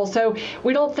durable. So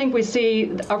we don't think we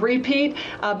see a repeat,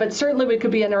 but certainly we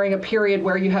could be entering a period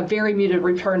where you have very muted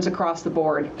returns across the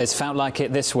board. It's felt like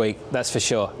it this week, that's for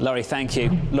sure. Laurie, thank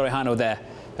you. Laurie Heinel there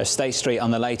of State Street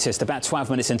on the latest. About 12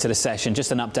 minutes into the session,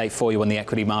 just an update for you on the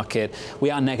equity market.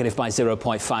 We are negative by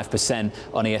 0.5%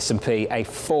 on the S&P, a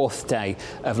fourth day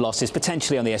of losses,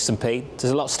 potentially on the S&P.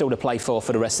 There's a lot still to play for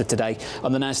the rest of today.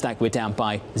 On the Nasdaq, we're down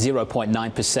by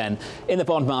 0.9%. In the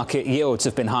bond market, yields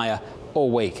have been higher all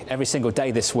week, every single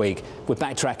day this week. We're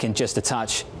backtracking just a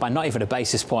touch by not even a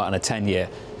basis point on a 10-year.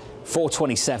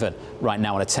 427 right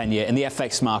now on a 10-year. In the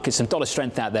FX market, some dollar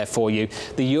strength out there for you.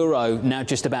 The euro now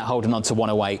just about holding on to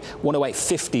 108,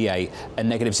 108.58, and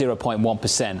negative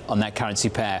 0.1% on that currency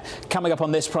pair. Coming up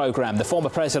on this program, the former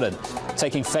president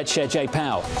taking Fed Chair Jay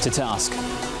Powell to task.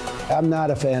 I'm not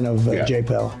a fan of Jay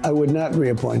Powell. I would not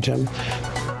reappoint him.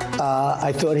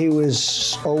 I thought he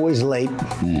was always late,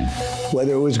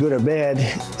 whether it was good or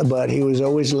bad, but he was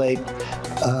always late.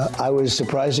 I was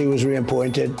surprised he was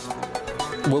reappointed.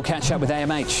 We'll catch up with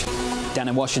AMH down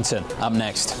in Washington up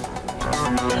next.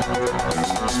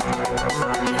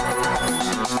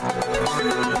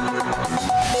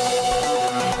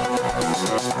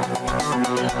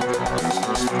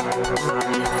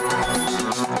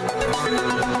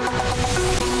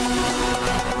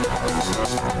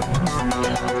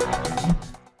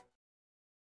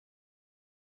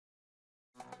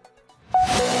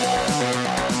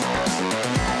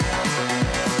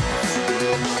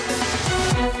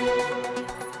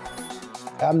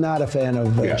 I'm not a fan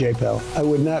of Jay Powell. I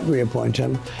would not reappoint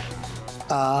him.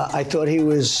 I thought he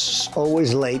was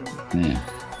always late,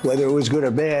 whether it was good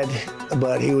or bad,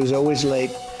 but he was always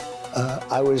late.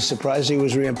 I was surprised he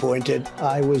was reappointed.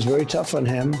 I was very tough on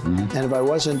him, and if I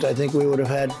wasn't, I think we would have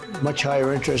had much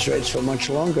higher interest rates for much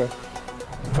longer.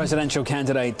 Presidential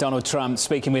candidate Donald Trump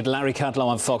speaking with Larry Kudlow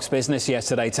on Fox Business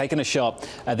yesterday, taking a shot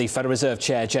at the Federal Reserve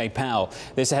Chair Jay Powell.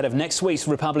 This ahead of next week's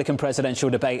Republican presidential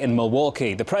debate in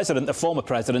Milwaukee. The president, the former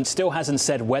president, still hasn't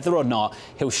said whether or not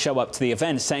he'll show up to the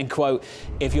event, saying, quote,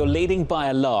 "If you're leading by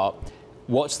a lot,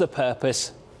 what's the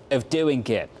purpose of doing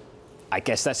it?" I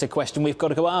guess that's a question we've got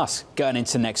to go ask going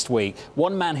into next week.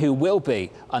 One man who will be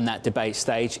on that debate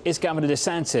stage is Governor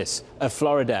DeSantis of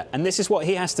Florida. And this is what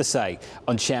he has to say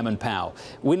on Chairman Powell.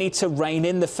 "We need to rein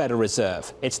in the Federal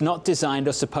Reserve. It's not designed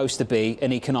or supposed to be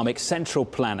an economic central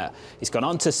planner." He's gone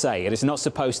on to say it is not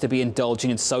supposed to be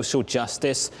indulging in social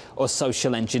justice or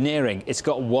social engineering. It's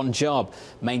got one job,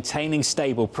 maintaining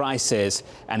stable prices,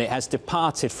 and it has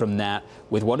departed from that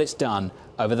with what it's done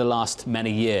over the last many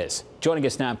years. Joining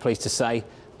us now, I'm pleased to say,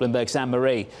 Bloomberg's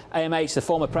Anne-Marie. AMH, the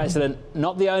former president,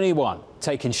 not the only one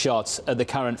taking shots at the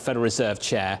current Federal Reserve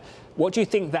Chair. What do you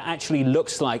think that actually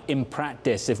looks like in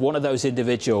practice if one of those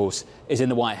individuals is in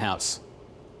the White House?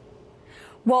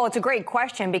 Well, it's a great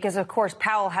question because, of course,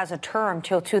 Powell has a term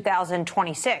till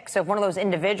 2026. So if one of those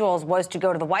individuals was to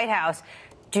go to the White House,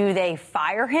 Do they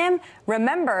fire him?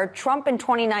 Remember, Trump in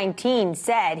 2019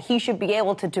 said he should be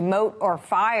able to demote or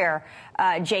fire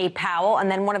Jay Powell. And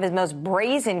then one of his most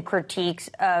brazen critiques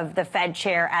of the Fed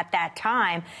chair at that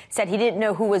time said he didn't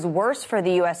know who was worse for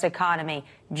the U.S. economy,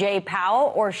 Jay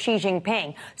Powell or Xi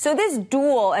Jinping. So this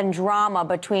duel and drama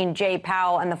between Jay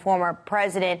Powell and the former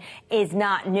president is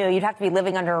not new. You'd have to be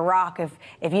living under a rock if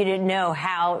you didn't know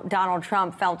how Donald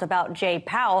Trump felt about Jay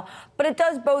Powell. But it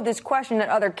does bode this question that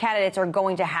other candidates are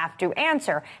going to have to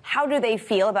answer. How do they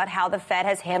feel about how the Fed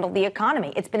has handled the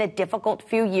economy? It's been a difficult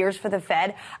few years for the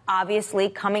Fed, obviously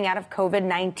coming out of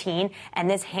COVID-19 and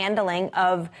this handling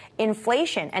of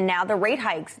inflation. And now the rate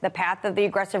hikes, the path of the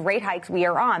aggressive rate hikes we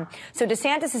are on. So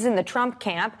DeSantis is in the Trump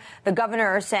camp. The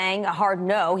governor is saying a hard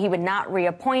no. He would not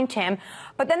reappoint him.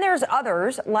 But then there's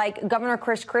others like Governor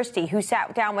Chris Christie, who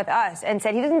sat down with us and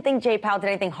said he doesn't think Jay Powell did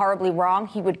anything horribly wrong.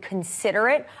 He would consider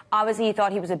it. Obviously, he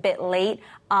thought he was a bit late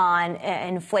on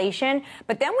inflation.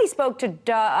 But then we spoke to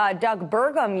Doug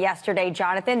Burgum yesterday,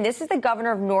 Jonathan. This is the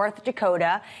governor of North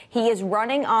Dakota. He is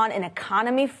running on an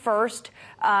economy-first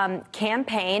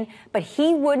campaign, but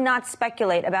he would not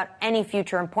speculate about any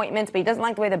future appointments. But he doesn't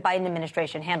like the way the Biden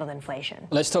administration handled inflation.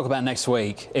 Let's talk about next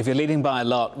week. If you're leading by a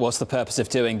lot, what's the purpose of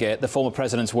doing it? The former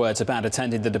president's words about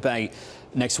attending the debate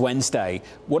next Wednesday.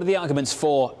 What are the arguments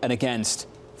for and against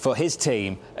for his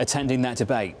team attending that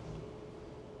debate?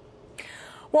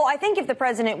 Well, I think if the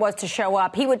president was to show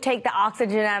up, he would take the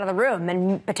oxygen out of the room,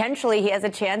 and potentially he has a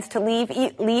chance to lead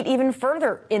even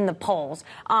further in the polls.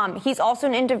 He's also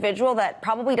an individual that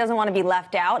probably doesn't want to be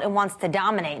left out and wants to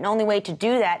dominate. And the only way to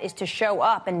do that is to show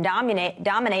up and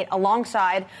dominate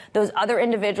alongside those other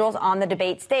individuals on the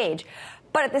debate stage.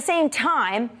 But at the same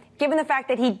time, given the fact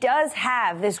that he does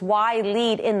have this wide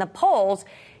lead in the polls,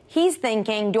 he's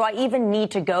thinking, do I even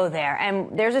need to go there?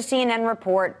 And there's a CNN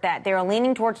report that they're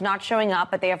leaning towards not showing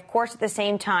up, but they, of course, at the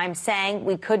same time saying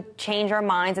we could change our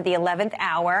minds at the 11th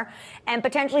hour. And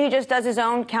potentially he just does his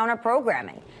own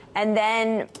counter-programming. And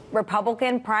then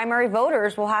Republican primary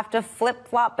voters will have to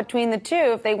flip-flop between the two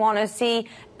if they want to see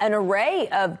an array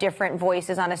of different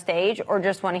voices on a stage or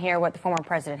just want to hear what the former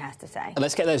president has to say.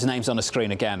 Let's get those names on the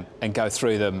screen again and go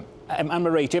through them.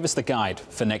 Anne-Marie, give us the guide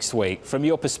for next week. From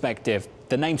your perspective,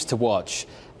 the names to watch,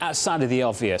 outside of the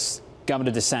obvious,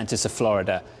 Governor DeSantis of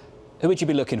Florida, who would you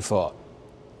be looking for?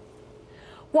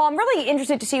 Well, I'm really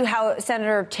interested to see how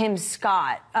Senator Tim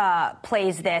Scott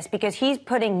plays this, because he's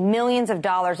putting millions of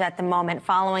dollars at the moment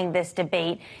following this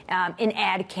debate in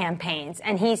ad campaigns.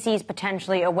 And he sees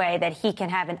potentially a way that he can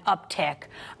have an uptick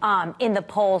in the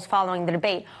polls following the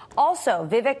debate. Also,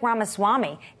 Vivek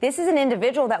Ramaswamy. This is an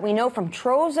individual that we know from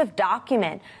troves of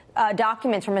documents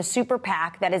from a super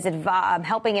PAC that is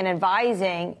helping and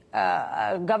advising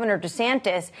Governor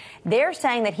DeSantis. They're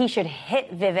saying that he should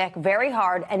hit Vivek very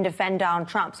hard and defend Donald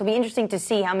Trump. So it'll be interesting to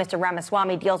see how Mr.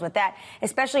 Ramaswamy deals with that,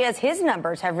 especially as his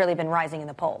numbers have really been rising in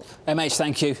the polls. MH,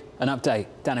 thank you. An update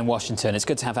down in Washington. It's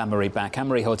good to have Anne-Marie back.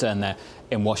 Anne-Marie Hordern there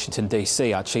in Washington,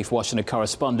 D.C., our chief Washington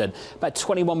correspondent. About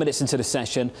 21 minutes into the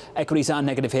session, equities are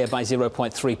negative here by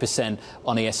 0.3%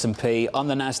 on the S&P. On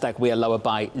the Nasdaq, we are lower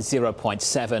by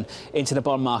 0.7%. Into the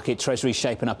bond market, Treasury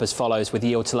shaping up as follows, with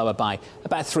yields lower by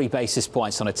about 3 basis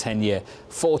points on a 10-year,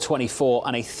 4.24,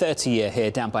 and a 30-year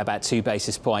here down by about 2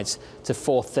 basis points to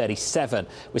 4.37.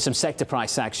 With some sector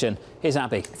price action, here's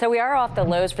Abby. So we are off the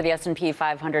lows for the S&P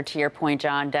 500, to your point,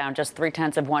 John, down just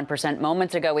 0.3%.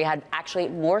 Moments ago, we had actually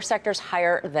more sectors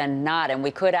higher than not, and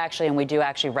we could actually, and we do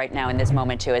actually right now in this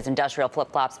moment too, as industrial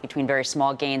flip-flops between very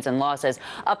small gains and losses.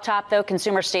 Up top, though,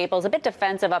 consumer staples a bit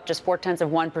defensive, up just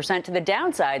 0.4%. To the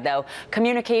downside, though,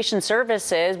 communication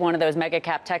services, one of those mega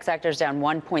cap tech sectors, down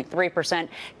 1.3%,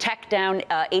 tech down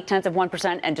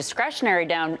 0.8%, and discretionary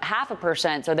down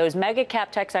 0.5%. So those mega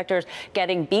cap tech sectors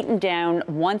getting beaten down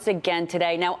once again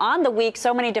today. Now, on the week,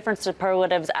 so many different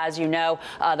superlatives, as you know,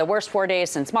 the worst 4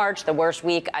 days since March, the worst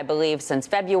week, I believe, since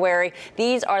February.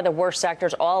 These are the worst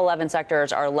sectors. All 11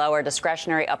 sectors are lower.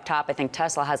 Discretionary up top. I think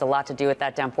Tesla has a lot to do with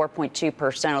that, down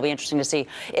 4.2%. It'll be interesting to see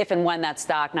if and when that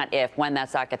stock, not if, when that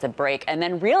stock gets a break. And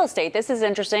then real estate, this is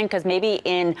interesting because maybe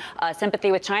in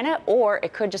sympathy with China, or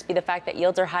it could just be the fact that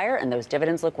yields are higher and those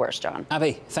dividends look worse, John.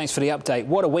 Abby, thanks for the update.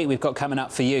 What a week we've got coming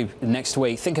up for you next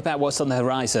week. Think about what's on the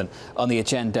horizon, on the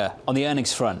agenda, on the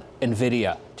earnings front.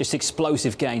 Nvidia, just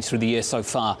explosive gains through the year so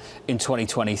far in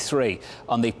 2023.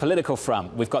 On the political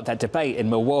front, we've got that debate in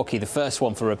Milwaukee, the first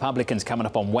one for Republicans coming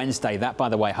up on Wednesday. That, by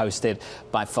the way, hosted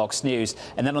by Fox News.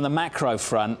 And then on the macro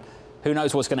front, who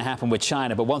knows what's going to happen with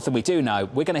China? But one thing we do know,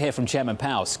 we're going to hear from Chairman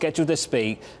Powell, scheduled to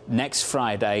speak next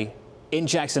Friday in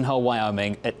Jackson Hole,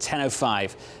 Wyoming at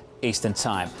 10:05. Eastern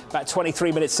Time. About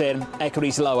 23 minutes in,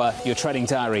 equities lower. Your trading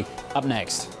diary up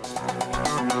next.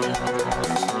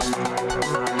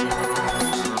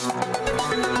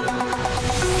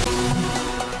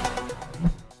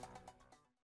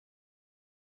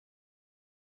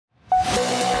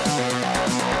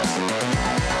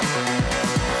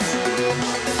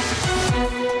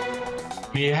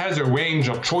 He has a range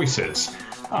of choices.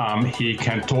 He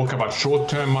can talk about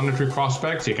short-term monetary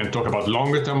prospects, he can talk about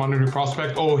longer-term monetary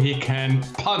prospects, or he can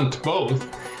punt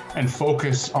both and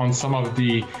focus on some of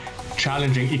the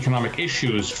challenging economic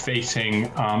issues facing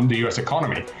the U.S.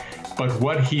 economy. But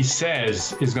what he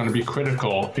says is going to be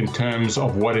critical in terms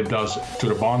of what it does to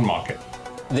the bond market.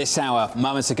 This hour,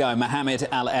 moments ago, Mohamed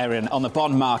Al-Arian on the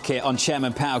bond market on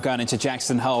Chairman Powell going into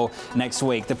Jackson Hole next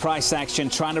week. The price action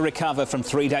trying to recover from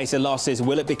 3 days of losses.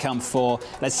 Will it become 4?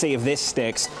 Let's see if this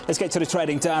sticks. Let's get to the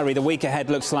trading diary. The week ahead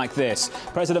looks like this.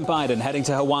 President Biden heading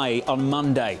to Hawaii on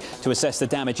Monday to assess the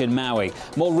damage in Maui.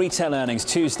 More retail earnings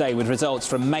Tuesday with results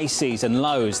from Macy's and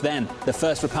Lowe's. Then the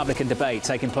first Republican debate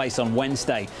taking place on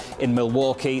Wednesday in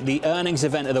Milwaukee. The earnings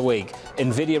event of the week.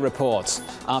 Nvidia reports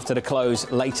after the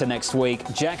close later next week.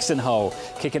 Jackson Hole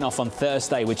kicking off on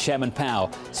Thursday with Chairman Powell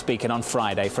speaking on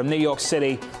Friday. From New York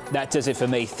City, that does it for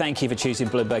me. Thank you for choosing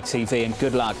Bloomberg TV and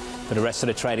good luck for the rest of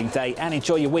the trading day and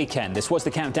enjoy your weekend. This was the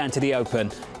countdown to the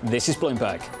Open. This is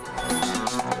Bloomberg.